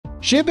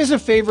Shib is a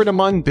favorite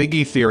among big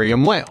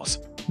Ethereum whales.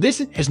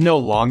 This is no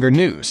longer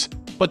news,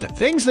 but the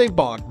things they've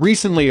bought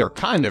recently are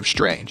kind of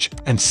strange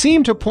and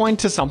seem to point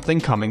to something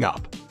coming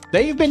up.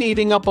 They've been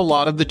eating up a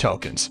lot of the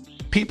tokens.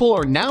 People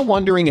are now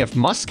wondering if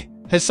Musk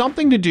has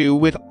something to do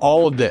with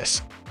all of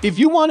this. If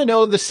you want to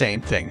know the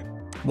same thing,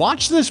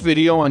 watch this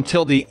video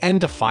until the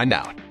end to find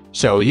out.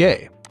 So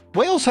yay!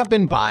 Whales have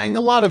been buying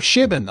a lot of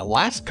Shib in the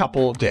last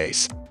couple of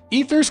days.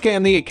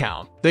 Etherscan, the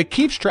account that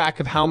keeps track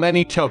of how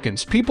many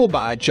tokens people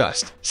buy,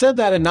 just said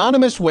that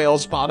anonymous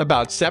whales bought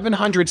about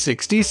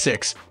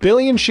 766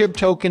 billion Shib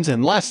tokens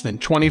in less than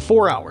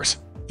 24 hours.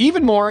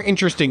 Even more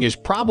interesting is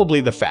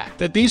probably the fact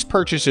that these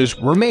purchases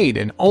were made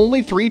in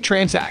only 3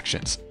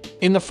 transactions.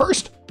 In the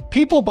first,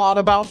 people bought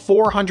about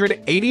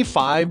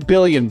 485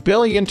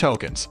 billion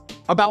tokens.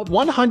 About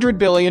 100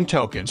 billion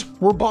tokens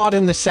were bought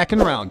in the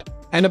second round,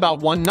 and about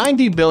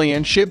 190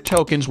 billion Shib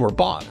tokens were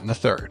bought in the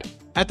third.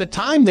 At the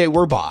time they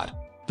were bought,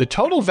 the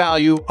total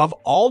value of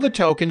all the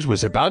tokens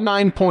was about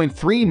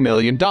 $9.3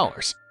 million.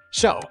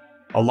 So,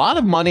 a lot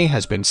of money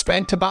has been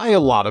spent to buy a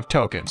lot of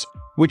tokens,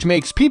 which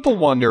makes people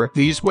wonder if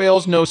these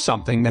whales know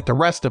something that the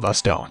rest of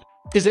us don't.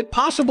 Is it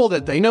possible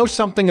that they know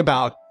something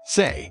about,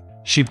 say,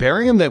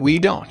 Shibarium that we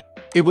don't?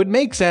 It would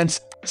make sense,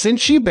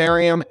 since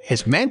Shibarium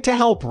is meant to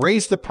help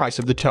raise the price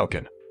of the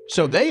token.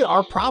 So they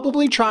are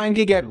probably trying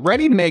to get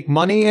ready to make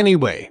money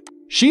anyway.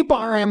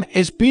 Shibarium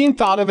is being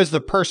thought of as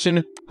the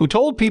person who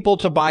told people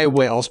to buy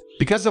whales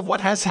because of what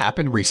has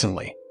happened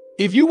recently.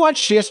 If you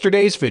watched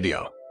yesterday's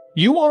video,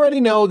 you already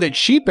know that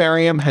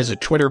Shibarium has a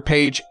Twitter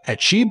page at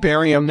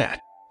Shibarium.net.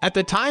 At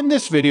the time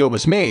this video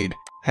was made,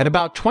 had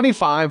about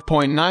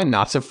 25.9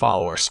 knots of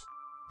followers,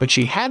 but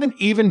she hadn't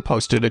even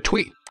posted a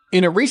tweet.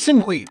 In a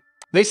recent tweet,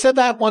 they said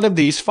that one of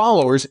these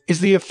followers is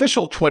the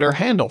official Twitter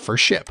handle for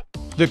Shib.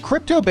 The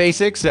Crypto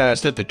Basic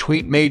says that the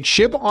tweet made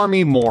Shib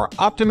Army more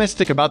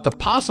optimistic about the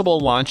possible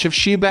launch of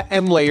Shiba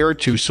Inu Layer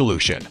 2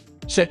 solution.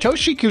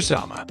 Satoshi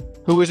Kusama,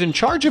 who is in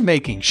charge of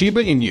making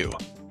Shiba Inu,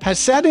 has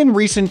said in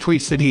recent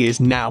tweets that he is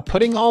now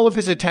putting all of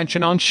his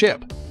attention on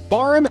Shib.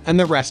 Barim and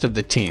the rest of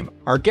the team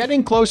are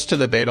getting close to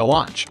the beta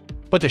launch,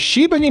 but the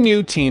Shiba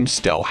Inu team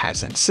still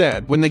hasn't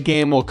said when the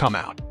game will come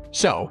out.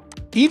 So,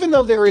 even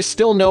though there is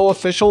still no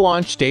official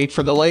launch date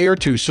for the Layer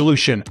 2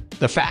 solution,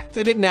 the fact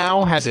that it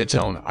now has its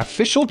own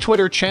official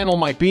Twitter channel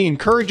might be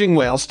encouraging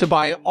whales to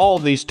buy all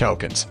these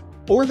tokens.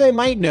 Or they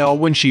might know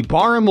when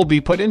Shibarium will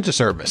be put into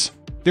service.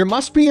 There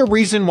must be a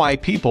reason why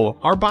people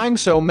are buying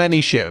so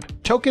many Shib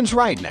tokens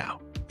right now.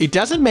 It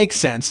doesn't make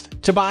sense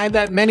to buy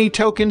that many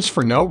tokens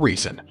for no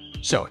reason.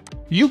 So,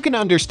 you can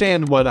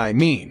understand what I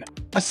mean.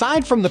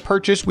 Aside from the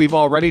purchase we've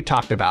already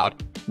talked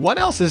about, what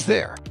else is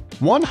there?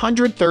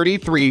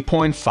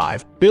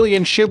 133.5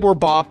 billion Shib were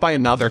bought by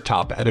another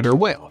top editor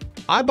whale.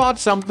 I bought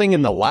something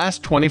in the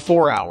last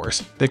 24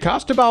 hours that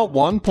cost about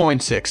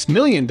 $1.6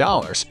 million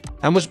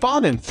and was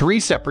bought in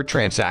 3 separate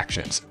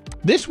transactions.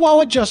 This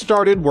wallet just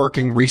started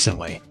working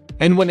recently,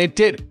 and when it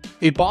did,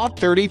 it bought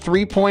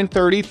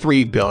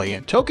 33.33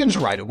 billion tokens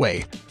right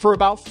away for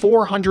about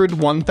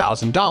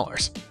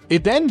 $401,000.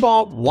 It then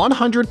bought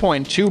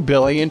 100.2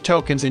 billion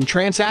tokens in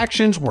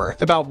transactions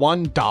worth about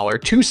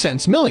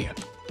 $1.02 million.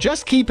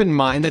 Just keep in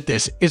mind that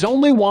this is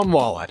only one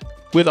wallet.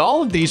 With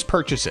all of these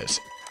purchases,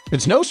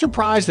 it's no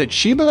surprise that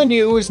Shiba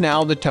Inu is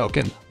now the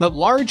token that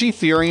large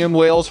Ethereum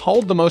whales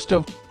hold the most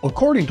of,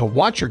 according to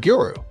Watcher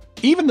Guru.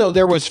 Even though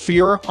there was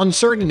fear,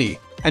 uncertainty,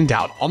 and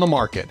doubt on the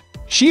market,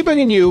 Shiba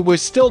Inu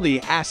was still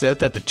the asset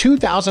that the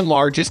 2,000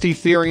 largest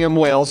Ethereum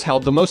whales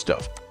held the most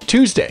of.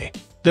 Tuesday,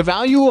 the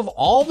value of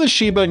all the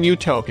Shiba Inu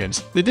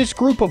tokens that this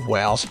group of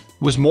whales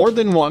was more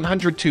than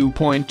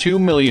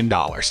 $102.2 million.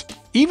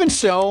 Even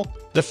so,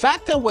 the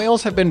fact that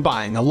whales have been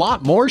buying a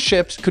lot more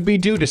ships could be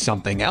due to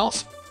something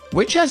else,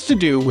 which has to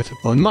do with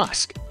Elon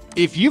Musk.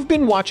 If you've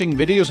been watching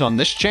videos on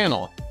this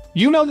channel,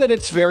 you know that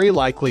it's very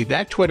likely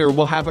that Twitter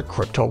will have a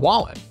crypto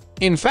wallet.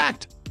 In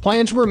fact,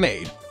 plans were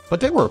made, but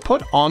they were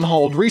put on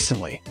hold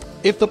recently.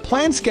 If the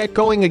plans get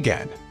going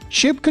again,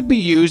 Shib could be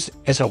used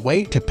as a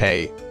way to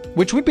pay,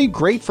 which would be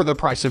great for the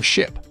price of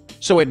Shib.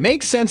 So it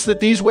makes sense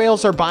that these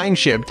whales are buying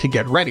Shib to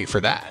get ready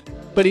for that.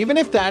 But even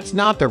if that's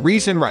not the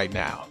reason right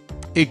now,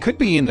 it could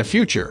be in the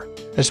future,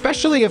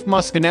 especially if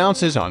Musk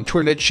announces on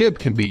Twitter that Shib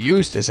can be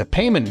used as a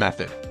payment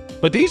method.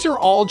 But these are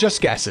all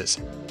just guesses,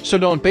 so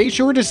don't base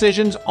your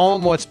decisions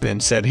on what's been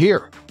said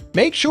here.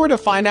 Make sure to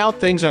find out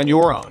things on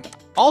your own.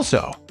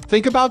 Also,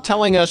 think about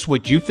telling us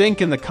what you think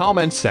in the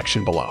comments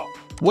section below.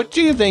 What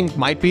do you think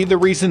might be the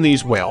reason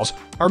these whales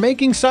are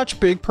making such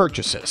big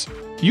purchases?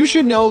 You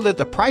should know that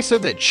the price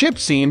of that Shib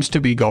seems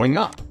to be going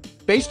up.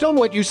 Based on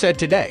what you said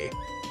today,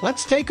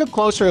 let's take a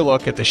closer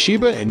look at the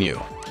Shiba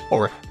Inu,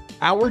 or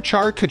our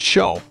chart could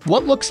show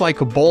what looks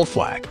like a bull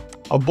flag.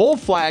 A bull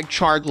flag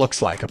chart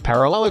looks like a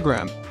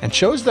parallelogram and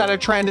shows that a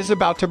trend is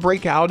about to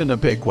break out in a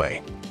big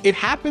way. It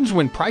happens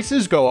when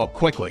prices go up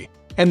quickly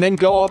and then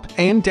go up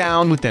and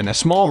down within a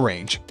small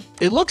range.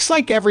 It looks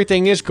like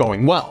everything is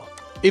going well.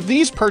 If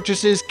these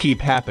purchases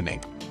keep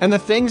happening and the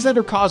things that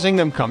are causing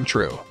them come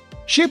true,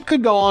 Shib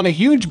could go on a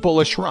huge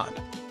bullish run.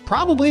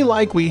 probably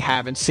like we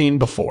haven't seen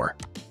before.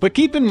 But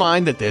keep in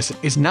mind that this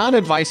is not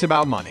advice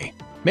about money.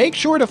 Make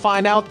sure to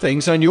find out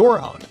things on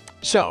your own.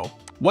 So,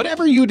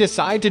 whatever you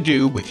decide to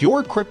do with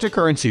your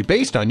cryptocurrency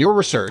based on your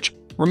research,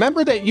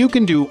 remember that you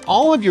can do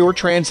all of your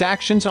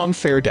transactions on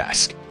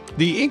Fairdesk.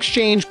 The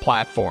exchange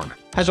platform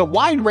has a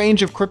wide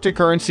range of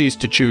cryptocurrencies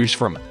to choose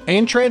from,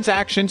 and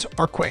transactions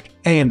are quick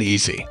and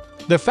easy.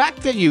 The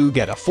fact that you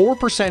get a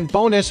 4%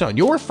 bonus on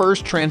your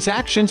first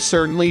transaction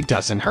certainly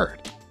doesn't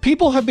hurt.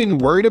 People have been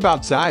worried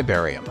about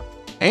Zybarium,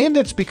 and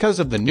it's because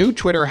of the new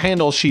Twitter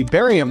handle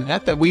Shibarium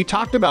that we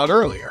talked about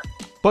earlier.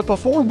 But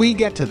before we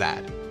get to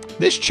that,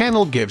 this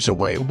channel gives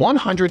away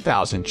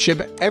 100,000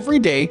 Shib every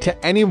day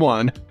to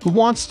anyone who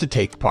wants to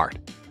take part.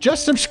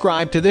 Just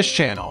subscribe to this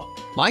channel,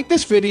 like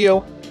this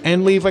video,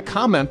 and leave a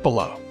comment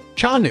below.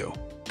 Chanu,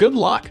 good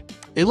luck!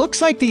 It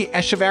looks like the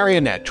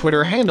Eshivarianet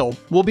Twitter handle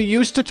will be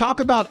used to talk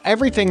about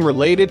everything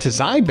related to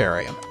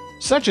Zybarium,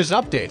 such as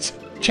updates,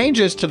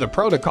 changes to the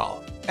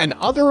protocol, and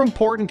other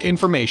important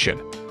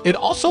information. It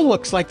also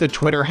looks like the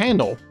Twitter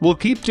handle will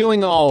keep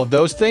doing all of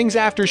those things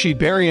after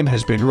Shibarium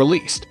has been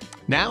released.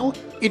 Now,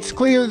 it's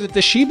clear that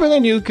the Shiba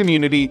Inu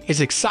community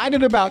is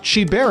excited about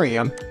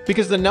Shibarium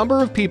because the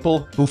number of people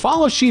who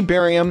follow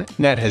Shibarium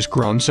net has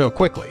grown so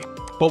quickly.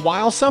 But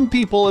while some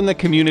people in the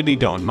community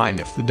don't mind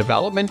if the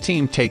development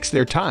team takes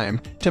their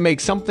time to make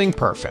something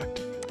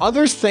perfect,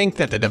 others think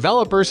that the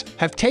developers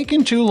have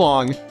taken too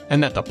long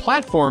and that the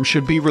platform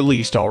should be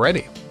released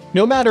already.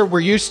 No matter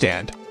where you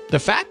stand, the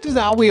fact is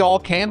that we all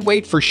can't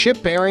wait for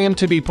Shibarium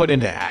to be put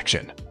into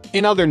action.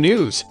 In other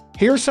news,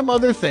 here's some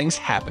other things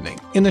happening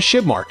in the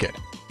Shib market.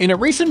 In a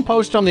recent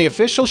post on the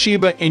official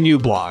Shiba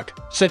Inu blog,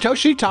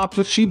 Satoshi talked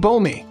with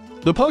Shibomi.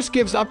 The post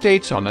gives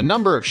updates on a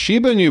number of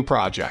Shiba Inu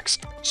projects,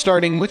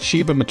 starting with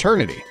Shiba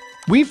Maternity.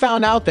 We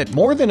found out that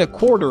more than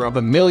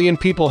 250,000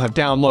 people have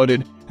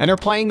downloaded and are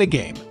playing the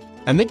game,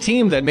 and the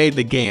team that made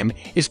the game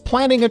is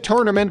planning a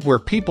tournament where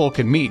people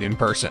can meet in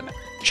person.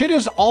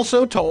 Chido's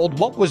also told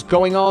what was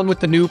going on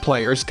with the new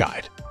player's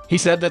guide. He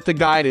said that the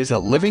guide is a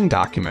living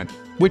document,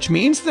 which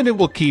means that it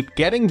will keep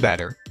getting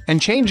better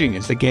and changing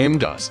as the game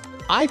does.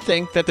 I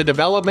think that the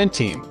development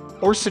team,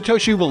 or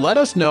Satoshi, will let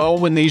us know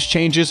when these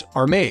changes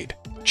are made.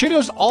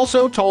 Chido's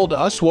also told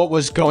us what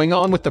was going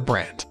on with the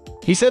brand.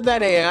 He said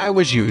that AI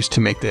was used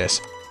to make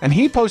this, and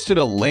he posted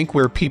a link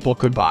where people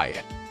could buy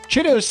it.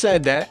 Chido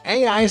said that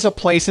AI is a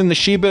place in the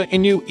Shiba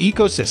Inu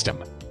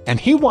ecosystem, and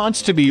he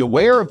wants to be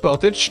aware of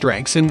both its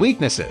strengths and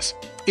weaknesses.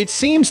 It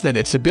seems that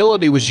its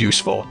ability was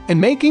useful in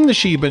making the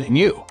Shiba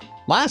Inu.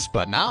 Last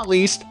but not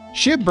least,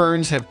 Shib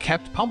burns have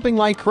kept pumping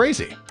like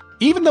crazy.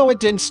 Even though it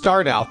didn't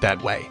start out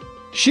that way,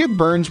 Shib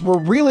burns were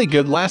really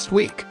good last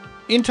week.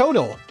 In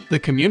total, the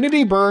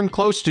community burned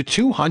close to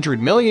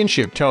 200 million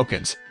Shib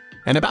tokens,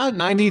 and about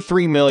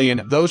 93 million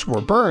of those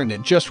were burned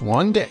in just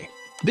one day.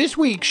 This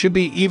week should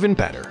be even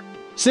better,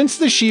 since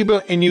the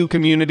Shiba Inu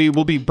community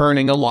will be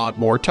burning a lot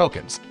more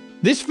tokens.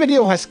 This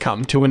video has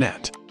come to an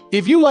end.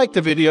 If you liked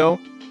the video,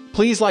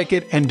 please like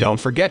it and don't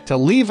forget to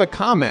leave a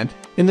comment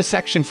in the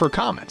section for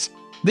comments.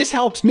 This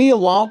helps me a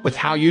lot with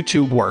how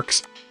YouTube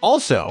works.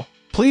 Also,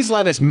 please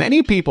let as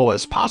many people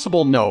as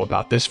possible know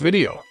about this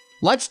video.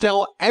 Let's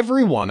tell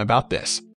everyone about this.